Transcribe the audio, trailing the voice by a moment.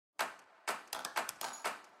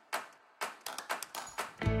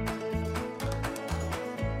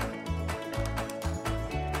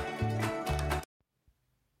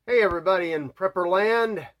Hey everybody in Prepper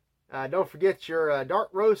Land. Don't forget your dark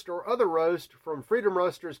roast or other roast from Freedom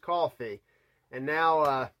Roasters Coffee. And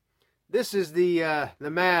now this is the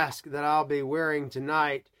mask that I'll be wearing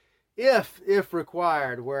tonight, if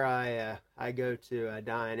required, where I go to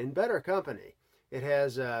dine in better company. It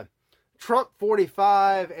has Trump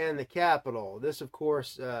 45 and the Capitol. This, of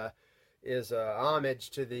course, is homage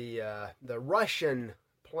to the Russian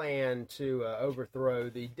plan to overthrow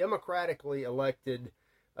the democratically elected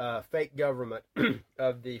fake government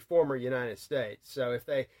of the former United States. So if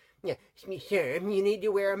they, sir, you need to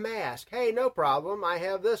wear a mask. Hey, no problem. I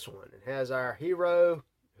have this one. It has our hero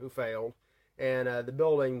who failed and the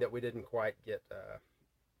building that we didn't quite get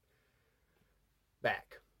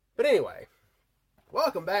back. But anyway,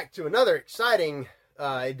 welcome back to another exciting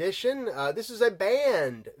edition. This is a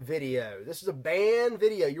band video.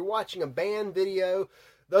 You're watching a band video.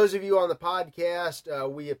 Those of you on the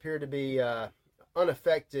podcast, we appear to be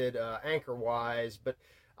unaffected anchor-wise, but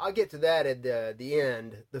I'll get to that at the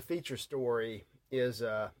end. The feature story is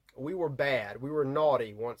we were bad. We were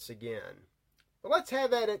naughty once again. But let's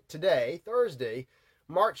have at it today, Thursday,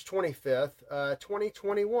 March 25th,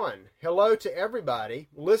 2021. Hello to everybody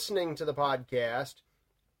listening to the podcast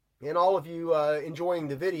and all of you enjoying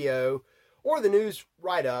the video or the news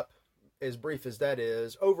write-up, as brief as that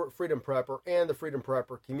is, over at Freedom Prepper and the Freedom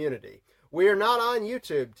Prepper community. We are not on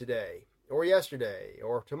YouTube today, or yesterday,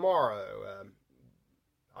 or tomorrow.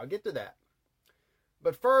 I'll get to that.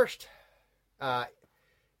 But first,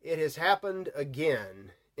 it has happened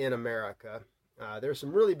again in America. There's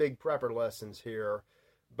some really big prepper lessons here,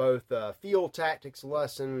 both field tactics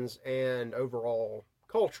lessons and overall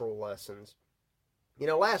cultural lessons. You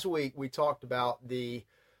know, last week we talked about the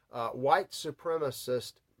white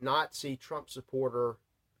supremacist Nazi Trump supporter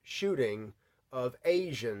shooting of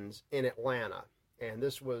Asians in Atlanta. And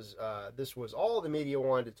this was all the media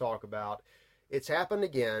wanted to talk about. It's happened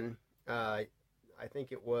again. I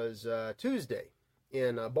think it was Tuesday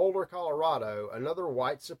in Boulder, Colorado. Another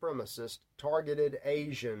white supremacist targeted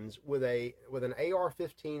Asians with an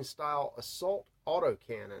AR-15 style assault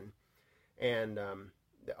autocannon. And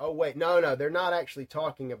oh wait, no, they're not actually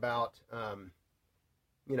talking about.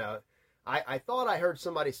 I thought I heard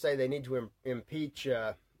somebody say they need to impeach.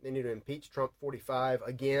 They need to impeach Trump 45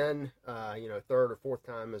 again, third or fourth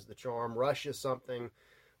time is the charm, Russia something.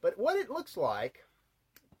 But what it looks like,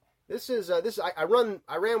 I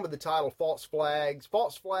ran with the title False Flags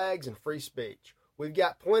and Free Speech. We've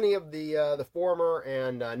got plenty of the former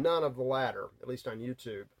and none of the latter, at least on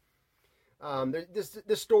YouTube. This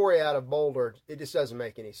story out of Boulder, it just doesn't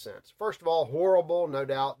make any sense. First of all, horrible, no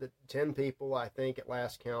doubt that 10 people, I think at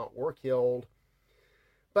last count, were killed.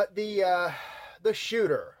 But the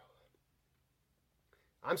shooter,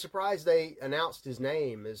 I'm surprised they announced his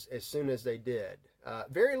name as soon as they did.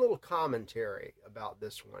 Very little commentary about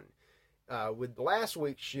this one. With last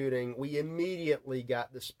week's shooting, we immediately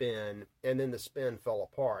got the spin, and then the spin fell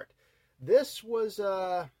apart. This was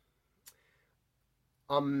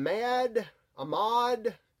Ahmad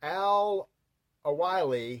al-Awali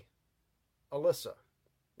Alyssa.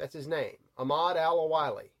 That's his name. Ahmad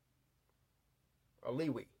al-Awali.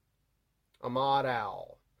 Aliwi. Ahmad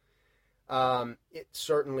al. It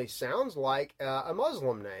certainly sounds like a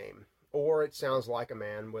Muslim name, or it sounds like a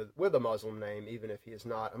man with a Muslim name, even if he is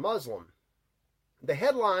not a Muslim. The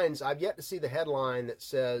headlines, I've yet to see the headline that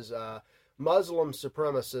says Muslim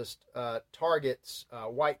supremacist targets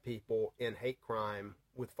white people in hate crime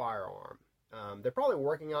with firearm. They're probably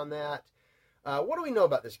working on that. What do we know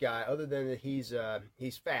about this guy other than that he's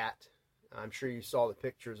fat? I'm sure you saw the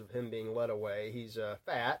pictures of him being led away. He's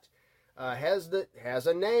fat. Has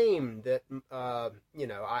a name that I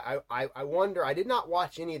wonder. I did not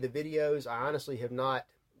watch any of the videos. I honestly have not.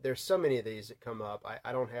 There's so many of these that come up.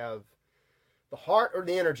 I don't have the heart or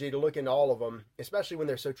the energy to look into all of them, especially when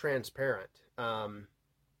they're so transparent.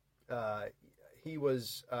 He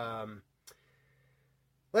was.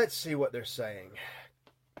 Let's see what they're saying.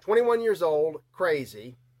 21 years old,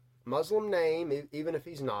 crazy, Muslim name, even if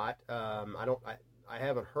he's not. I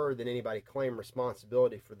haven't heard that anybody claim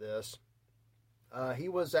responsibility for this. He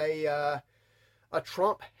was a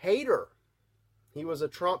Trump hater. He was a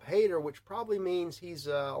Trump hater, which probably means he's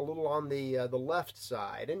a little on the left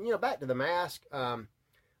side. And back to the mask. I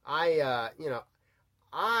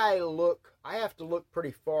have to look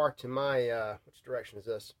pretty far to my which direction is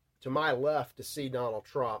this? To my left to see Donald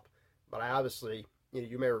Trump. But I obviously,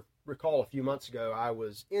 you may recall a few months ago I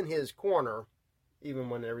was in his corner, even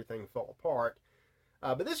when everything fell apart.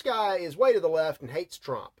 But this guy is way to the left and hates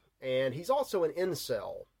Trump. And he's also an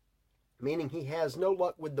incel, meaning he has no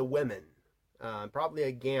luck with the women. probably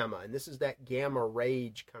a gamma, and this is that gamma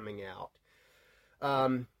rage coming out.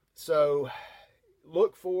 So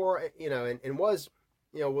look for, and was,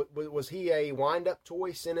 was he a wind-up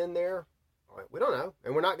toy sent in there? We don't know,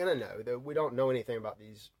 and we're not going to know. We don't know anything about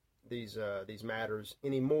these matters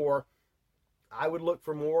anymore. I would look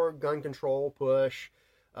for more gun control push.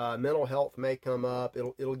 Mental health may come up.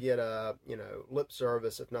 It'll get a lip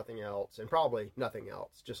service if nothing else, and probably nothing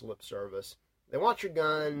else, just lip service. They want your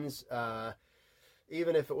guns.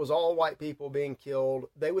 Even if it was all white people being killed,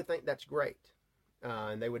 they would think that's great,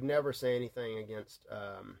 and they would never say anything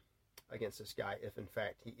against this guy if in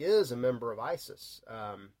fact he is a member of ISIS.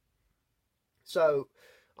 So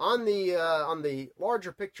on the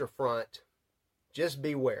larger picture front, just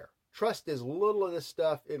beware. Trust as little of this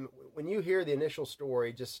stuff. When you hear the initial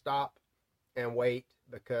story, just stop and wait,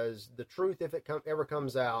 because the truth, if it ever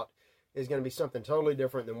comes out, is going to be something totally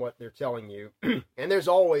different than what they're telling you. And there's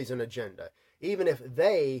always an agenda. Even if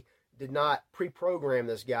they did not pre-program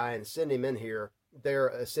this guy and send him in here,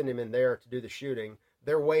 send him in there to do the shooting,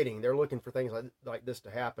 they're waiting. They're looking for things like this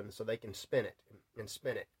to happen so they can spin it and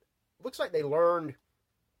spin it. Looks like they learned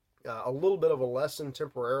a little bit of a lesson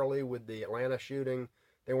temporarily with the Atlanta shooting.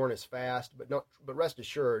 They weren't as fast, but rest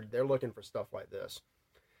assured, they're looking for stuff like this.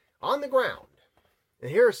 On the ground,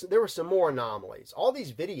 and there were some more anomalies. All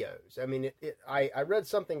these videos, I mean, I read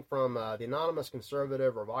something from the Anonymous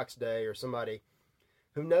Conservative or Vox Day or somebody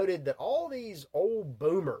who noted that all these old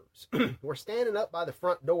boomers were standing up by the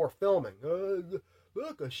front door filming.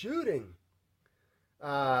 Look, a shooting.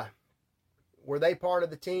 Were they part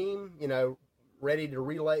of the team, ready to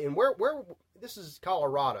relay? And where this is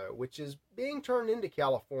Colorado, which is being turned into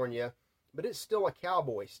California, but it's still a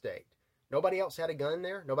cowboy state. Nobody else had a gun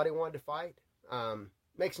there. Nobody wanted to fight.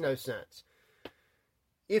 Makes no sense.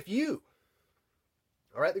 If you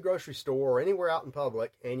are at the grocery store or anywhere out in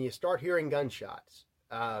public and you start hearing gunshots,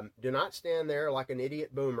 do not stand there like an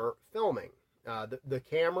idiot boomer filming. The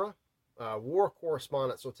camera, war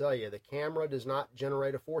correspondents will tell you, the camera does not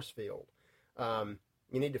generate a force field.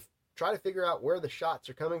 You need to try to figure out where the shots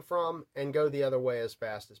are coming from and go the other way as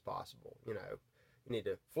fast as possible. You need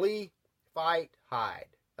to flee, fight, hide.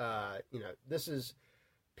 This is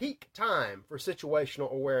peak time for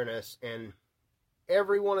situational awareness, and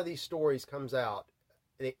every one of these stories comes out.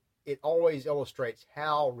 It always illustrates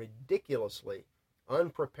how ridiculously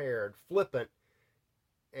unprepared, flippant,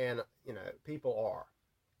 and people are.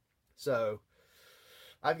 So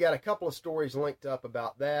I've got a couple of stories linked up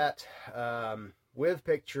about that. With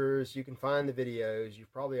pictures. You can find the videos.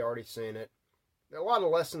 You've probably already seen it. There are a lot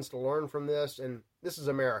of lessons to learn from this, and this is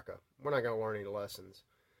America. We're not going to learn any lessons.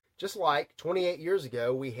 Just like 28 years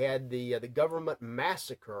ago, we had the government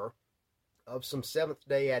massacre of some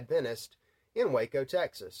Seventh-day Adventists in Waco,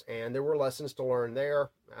 Texas, and there were lessons to learn there.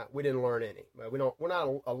 We didn't learn any. We're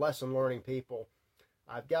not a lesson-learning people.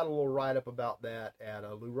 I've got a little write-up about that at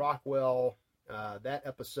Lou Rockwell. That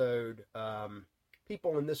episode.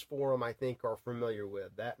 People in this forum, I think, are familiar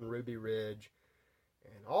with that, and Ruby Ridge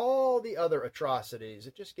and all the other atrocities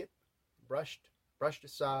that just get brushed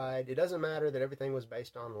aside. It doesn't matter that everything was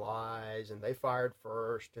based on lies and they fired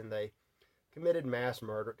first and they committed mass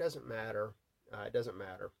murder. It doesn't matter. It doesn't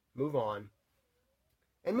matter. Move on.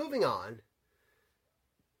 And moving on,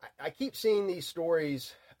 I keep seeing these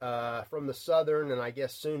stories from the southern and I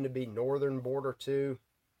guess soon to be northern border too.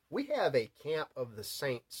 We have a Camp of the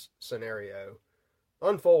Saints scenario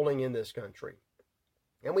unfolding in this country.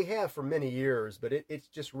 And we have for many years, but it's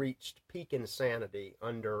just reached peak insanity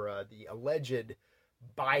under the alleged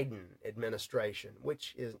Biden administration,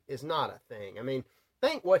 which is not a thing. I mean,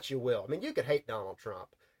 think what you will. I mean, you could hate Donald Trump.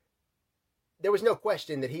 There was no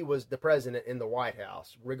question that he was the president in the White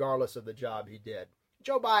House, regardless of the job he did.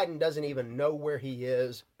 Joe Biden doesn't even know where he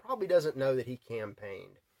is, probably doesn't know that he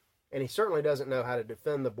campaigned. And he certainly doesn't know how to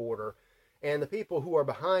defend the border. And the people who are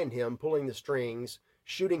behind him, pulling the strings,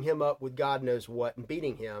 shooting him up with God knows what, and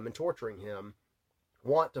beating him and torturing him,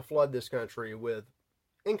 want to flood this country with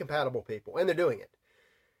incompatible people. And they're doing it.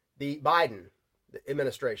 The Biden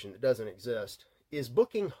administration that doesn't exist is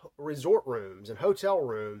booking resort rooms and hotel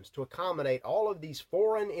rooms to accommodate all of these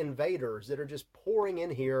foreign invaders that are just pouring in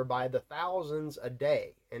here by the thousands a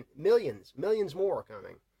day. And millions more are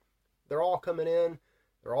coming. They're all coming in.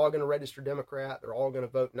 They're all going to register Democrat. They're all going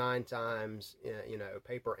to vote 9 times,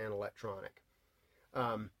 paper and electronic.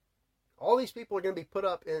 All these people are going to be put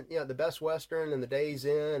up in, the Best Western and the Days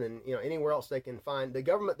Inn and, anywhere else they can find. The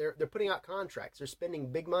government, they're putting out contracts. They're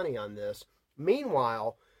spending big money on this.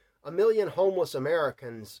 Meanwhile, 1 million homeless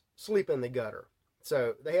Americans sleep in the gutter.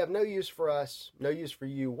 So they have no use for us, no use for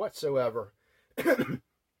you whatsoever.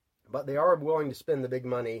 But they are willing to spend the big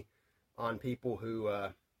money on people who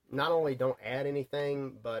not only don't add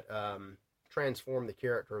anything, but transform the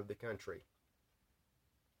character of the country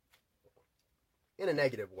in a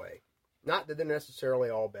negative way. Not that they're necessarily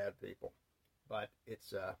all bad people, but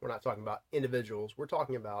it's we're not talking about individuals. We're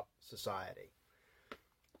talking about society.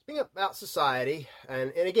 Speaking about society,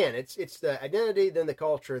 and again, it's the identity, then the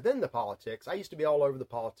culture, then the politics. I used to be all over the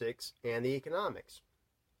politics and the economics.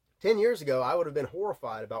 10 years ago, I would have been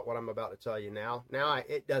horrified about what I'm about to tell you now. Now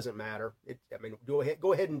it doesn't matter. Go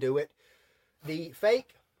ahead and do it. The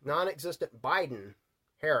fake, non-existent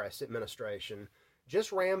Biden-Harris administration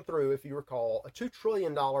just ran through, if you recall, a $2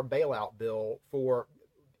 trillion bailout bill for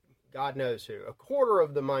God knows who. A quarter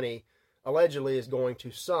of the money allegedly is going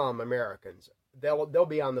to some Americans. They'll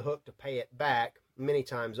be on the hook to pay it back many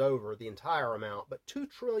times over, the entire amount. But $2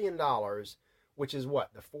 trillion, which is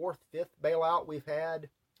what, the fourth, fifth bailout we've had,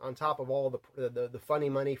 on top of all the funny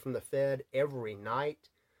money from the Fed every night.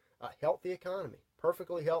 Healthy economy,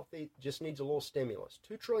 perfectly healthy, just needs a little stimulus.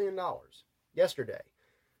 $2 trillion yesterday.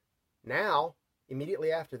 Now,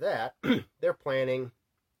 immediately after that, they're planning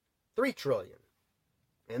 $3 trillion.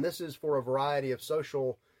 And this is for a variety of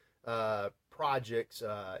social projects,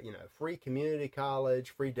 free community college,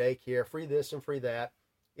 free daycare, free this and free that.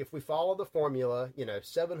 If we follow the formula,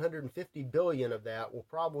 $750 billion of that will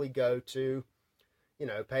probably go to,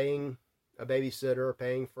 paying a babysitter,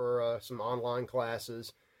 paying for some online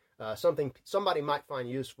classes, something somebody might find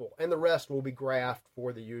useful, and the rest will be graphed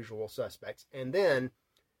for the usual suspects. And then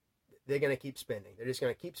they're going to keep spending. They're just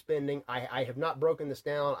going to keep spending. I have not broken this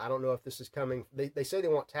down. I don't know if this is coming. They say they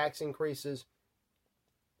want tax increases.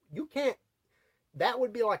 You can't. That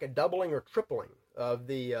would be like a doubling or tripling of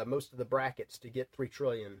the most of the brackets to get $3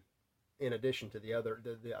 trillion, in addition to the other,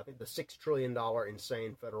 I think the $6 trillion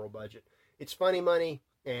insane federal budget. It's funny money,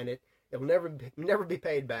 and it'll never be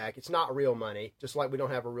paid back. It's not real money, just like we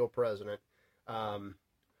don't have a real president.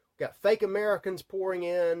 Got fake Americans pouring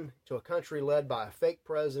in to a country led by a fake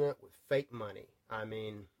president with fake money. And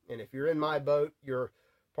if you're in my boat, you're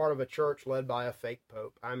part of a church led by a fake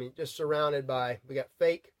pope. Just surrounded by, we got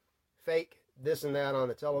fake this and that on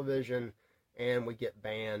the television, and we get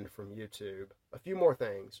banned from YouTube. A few more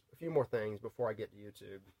things before I get to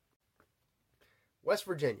YouTube. West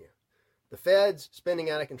Virginia. The Fed's spending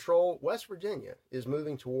out of control. West Virginia is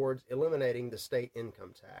moving towards eliminating the state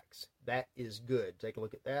income tax. That is good. Take a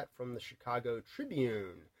look at that from the Chicago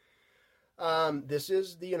Tribune. This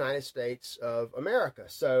is the United States of America.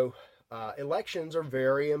 So elections are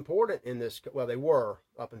very important in this. Well, they were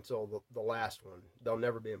up until the last one. They'll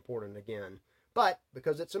never be important again. But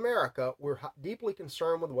because it's America, we're deeply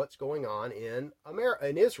concerned with what's going on in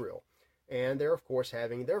Israel. And they're, of course,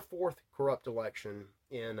 having their fourth corrupt election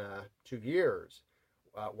in 2 years.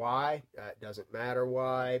 Why? It doesn't matter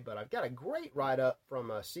why, but I've got a great write-up from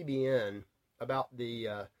CBN about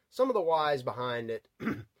some of the whys behind it.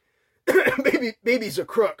 Bibi's a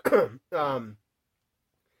crook. And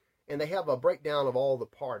they have a breakdown of all the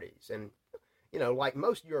parties. And, like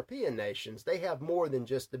most European nations, they have more than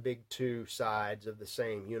just the big two sides of the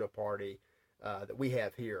same uniparty that we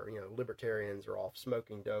have here. Libertarians are off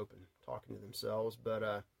smoking dope and talking to themselves,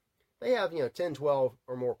 but they have 10, 12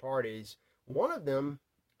 or more parties. One of them,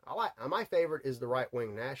 my favorite, is the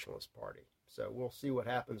right-wing Nationalist Party. So we'll see what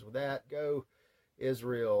happens with that. Go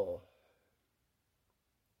Israel.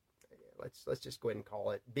 Let's just go ahead and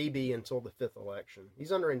call it Bibi until the fifth election.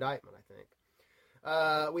 He's under indictment, I think.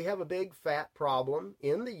 We have a big fat problem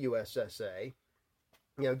in the USSA.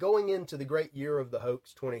 Going into the great year of the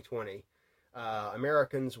hoax, 2020.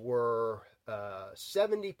 Americans were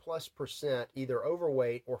 70+% either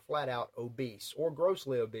overweight or flat out obese, or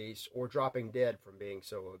grossly obese, or dropping dead from being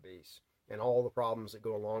so obese, and all the problems that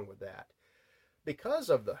go along with that. Because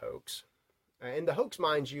of the hoax, and the hoax,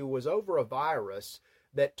 mind you, was over a virus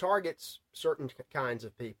that targets certain kinds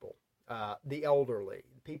of people, the elderly,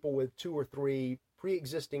 people with 2 or 3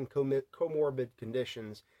 pre-existing comorbid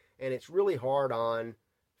conditions, and it's really hard on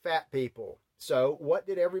fat people. So what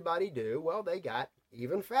did everybody do? Well, they got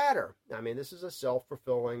even fatter. This is a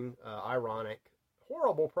self-fulfilling, ironic,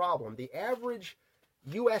 horrible problem. The average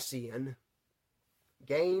USian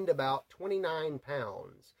gained about 29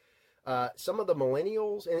 pounds. Some of the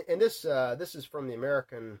millennials, and this is from the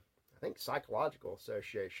American, I think, Psychological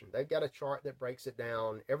Association. They've got a chart that breaks it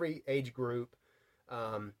down, every age group,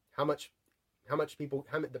 the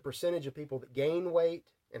percentage of people that gain weight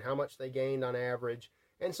and how much they gained on average.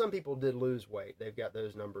 And some people did lose weight. They've got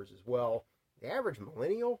those numbers as well. The average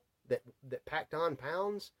millennial that packed on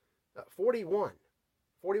pounds, 41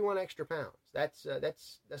 extra pounds. That's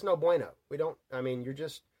no bueno.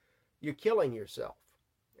 You're killing yourself.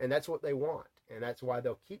 And that's what they want. And that's why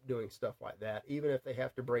they'll keep doing stuff like that, even if they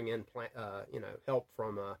have to bring in help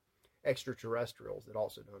from extraterrestrials that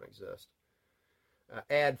also don't exist.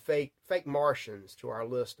 Add fake Martians to our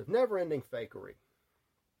list of never-ending fakery.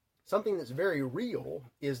 Something that's very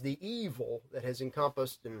real is the evil that has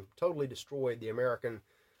encompassed and totally destroyed the American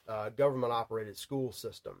government-operated school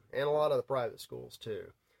system, and a lot of the private schools too.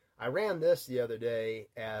 I ran this the other day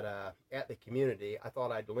at the community. I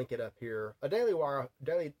thought I'd link it up here. A Daily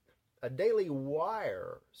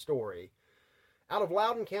Wire story out of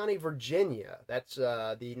Loudoun County, Virginia. That's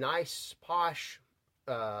the nice, posh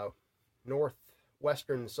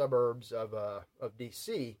northwestern suburbs of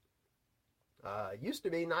D.C. Used to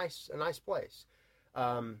be a nice place.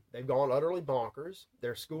 They've gone utterly bonkers.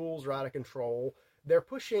 Their schools are out of control. They're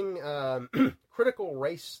pushing critical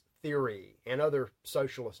race theory and other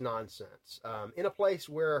socialist nonsense in a place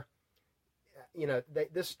where,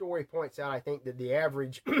 this story points out, I think, that the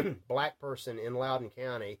average black person in Loudoun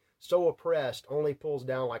County, so oppressed, only pulls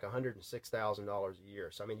down like $106,000 a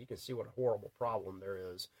year. So, I mean, you can see what a horrible problem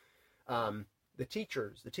there is. The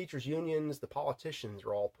teachers unions, the politicians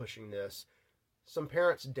are all pushing this. Some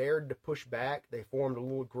parents dared to push back. They formed a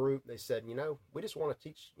little group. They said, we just want to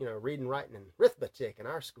teach, reading, writing, and arithmetic in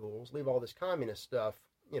our schools. Leave all this communist stuff,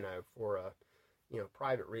 for,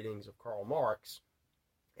 private readings of Karl Marx.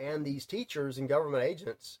 And these teachers and government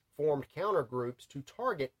agents formed counter groups to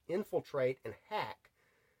target, infiltrate, and hack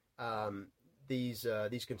these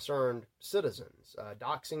concerned citizens,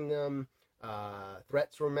 doxing them.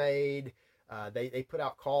 Threats were made. They put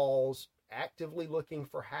out calls actively looking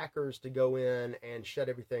for hackers to go in and shut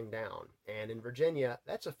everything down. And in Virginia,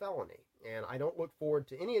 that's a felony. And I don't look forward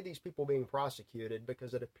to any of these people being prosecuted,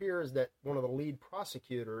 because it appears that one of the lead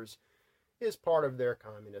prosecutors is part of their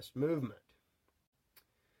communist movement.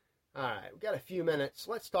 All right, we've got a few minutes.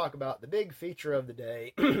 Let's talk about the big feature of the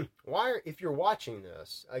day. If you're watching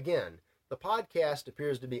this, again, the podcast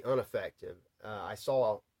appears to be ineffective. I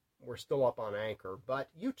saw we're still up on Anchor, but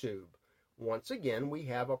YouTube, once again, we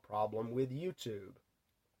have a problem with YouTube.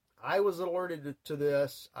 I was alerted to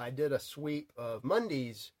this. I did a sweep of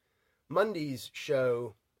Monday's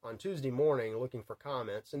show on Tuesday morning looking for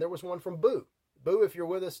comments, and there was one from Boo. Boo, if you're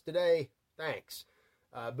with us today, thanks.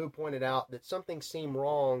 Boo pointed out that something seemed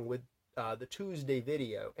wrong with the Tuesday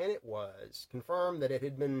video, and it was confirmed that it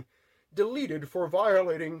had been deleted for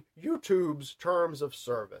violating YouTube's terms of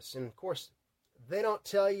service. And of course, they don't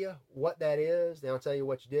tell you what that is. They don't tell you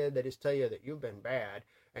what you did. They just tell you that you've been bad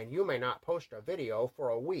and you may not post a video for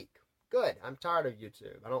a week. Good. I'm tired of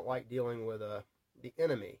YouTube. I don't like dealing with the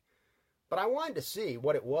enemy. But I wanted to see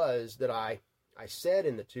what it was that I said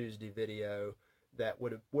in the Tuesday video that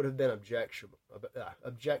would have been objectionable.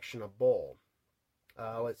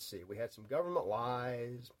 Let's see. We had some government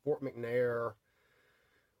lies, Fort McNair.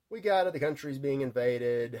 We got it. The country's being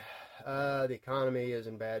invaded. The economy is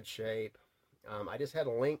in bad shape. I just had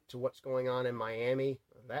a link to what's going on in Miami.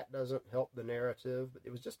 That doesn't help the narrative, but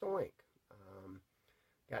it was just a link.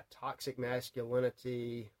 Got toxic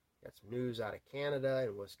masculinity. Got some news out of Canada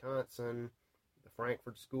and Wisconsin. The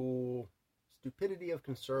Frankfurt School. Stupidity of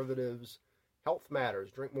conservatives. Health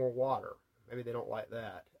matters. Drink more water. Maybe they don't like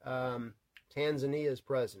that. Tanzania's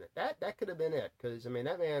president. That could have been it, because,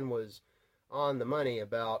 that man was on the money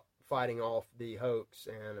about fighting off the hoax,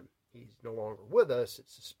 and he's no longer with us.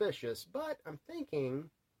 It's suspicious, but I'm thinking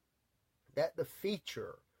that the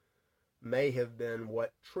feature may have been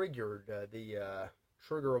what triggered the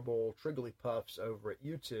triggerable Trigglypuffs over at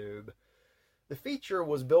YouTube. The feature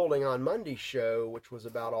was building on Monday's show, which was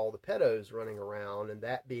about all the pedos running around, and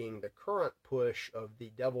that being the current push of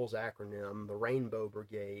the devil's acronym, the Rainbow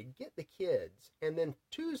Brigade, get the kids. And then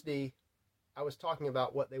Tuesday, I was talking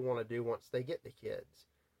about what they want to do once they get the kids.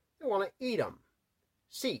 They want to eat them.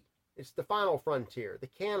 See, it's the final frontier. The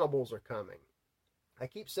cannibals are coming. I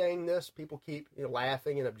keep saying this. People keep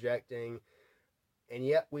laughing and objecting. And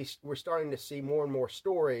yet we're starting to see more and more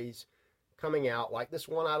stories coming out, like this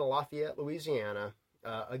one out of Lafayette, Louisiana.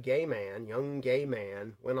 A young gay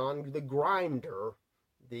man, went on the Grindr,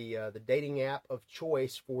 the dating app of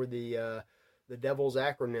choice for the Devil's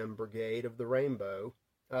Acronym Brigade of the Rainbow.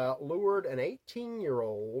 Lured an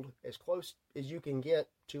 18-year-old as close as you can get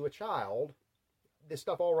to a child. This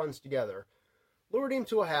stuff all runs together. Lured him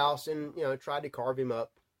to a house and, tried to carve him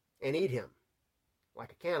up and eat him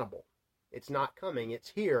like a cannibal. It's not coming. It's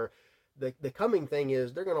here. The coming thing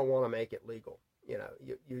is they're going to want to make it legal.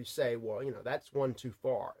 You say, well, that's one too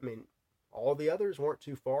far. All the others weren't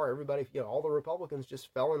too far. Everybody, all the Republicans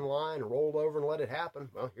just fell in line and rolled over and let it happen.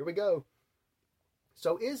 Well, here we go.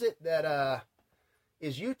 So is it that,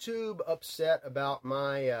 is YouTube upset about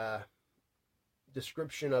my,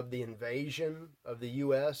 description of the invasion of the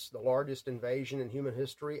U.S., the largest invasion in human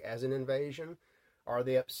history, as an invasion? Are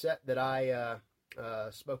they upset that I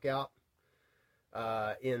spoke out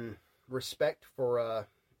in respect for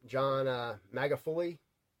John Magufuli,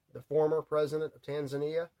 the former president of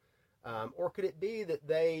Tanzania? Or could it be that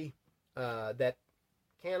that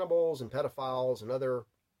cannibals and pedophiles and other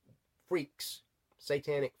freaks,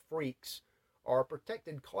 satanic freaks, are a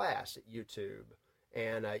protected class at YouTube,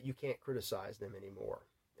 and you can't criticize them anymore?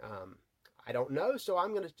 I don't know, so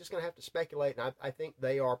I'm just gonna have to speculate, and I think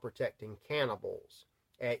they are protecting cannibals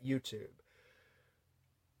at YouTube.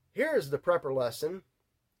 Here's the prepper lesson: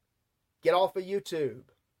 get off of YouTube.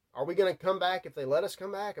 Are we going to come back if they let us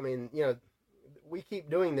come back? I mean, we keep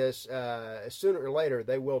doing this. Sooner or later,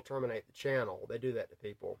 they will terminate the channel. They do that to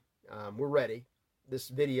people. We're ready. This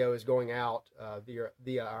video is going out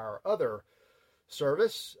via our other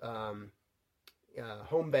service, home-based,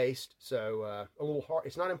 so a little hard.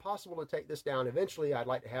 It's not impossible to take this down. Eventually, I'd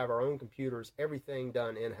like to have our own computers, everything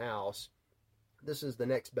done in-house. This is the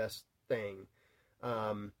next best thing.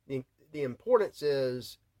 The importance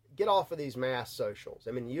is get off of these mass socials.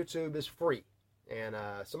 I mean, YouTube is free. And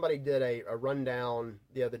somebody did a rundown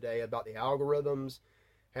the other day about the algorithms,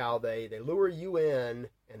 how they lure you in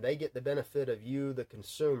and they get the benefit of you, the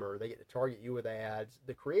consumer. They get to target you with ads.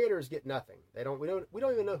 The creators get nothing. We don't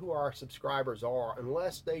even know who our subscribers are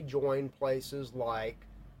unless they join places like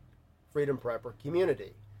Freedom Prepper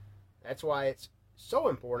Community. That's why it's so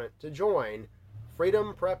important to join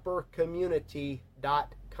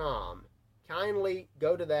freedompreppercommunity.com. Kindly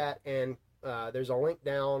go to that, and there's a link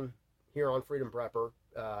down here on Freedom Prepper.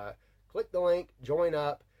 Click the link, join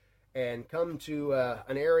up, and come to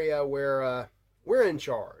an area where we're in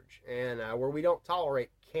charge, and where we don't tolerate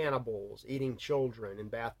cannibals eating children in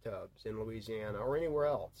bathtubs in Louisiana or anywhere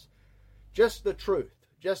else. Just the truth.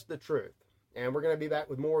 Just the truth. And we're going to be back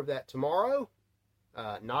with more of that tomorrow.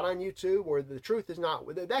 Not on YouTube, where the truth is not.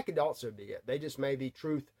 That could also be it. They just may be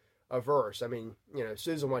truth averse. I mean,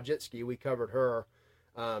 Susan Wojcicki, we covered her.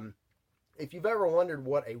 If you've ever wondered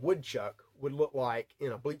what a woodchuck would look like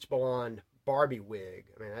in a bleach blonde Barbie wig,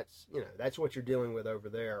 I mean, that's what you're dealing with over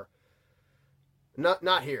there.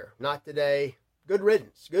 Not here. Not today. Good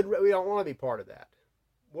riddance. We don't want to be part of that.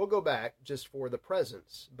 We'll go back just for the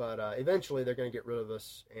presence, but eventually they're going to get rid of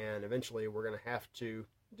us, and eventually we're going to have to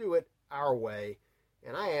do it our way.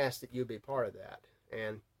 And I ask that you be part of that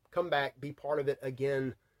and come back, be part of it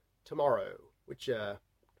again tomorrow, which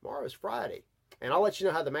tomorrow is Friday. And I'll let you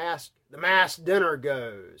know how the mass dinner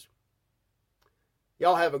goes.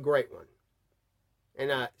 Y'all have a great one.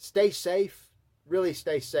 And stay safe. Really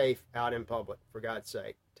stay safe out in public, for God's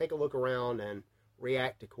sake. Take a look around and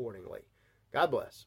react accordingly. God bless.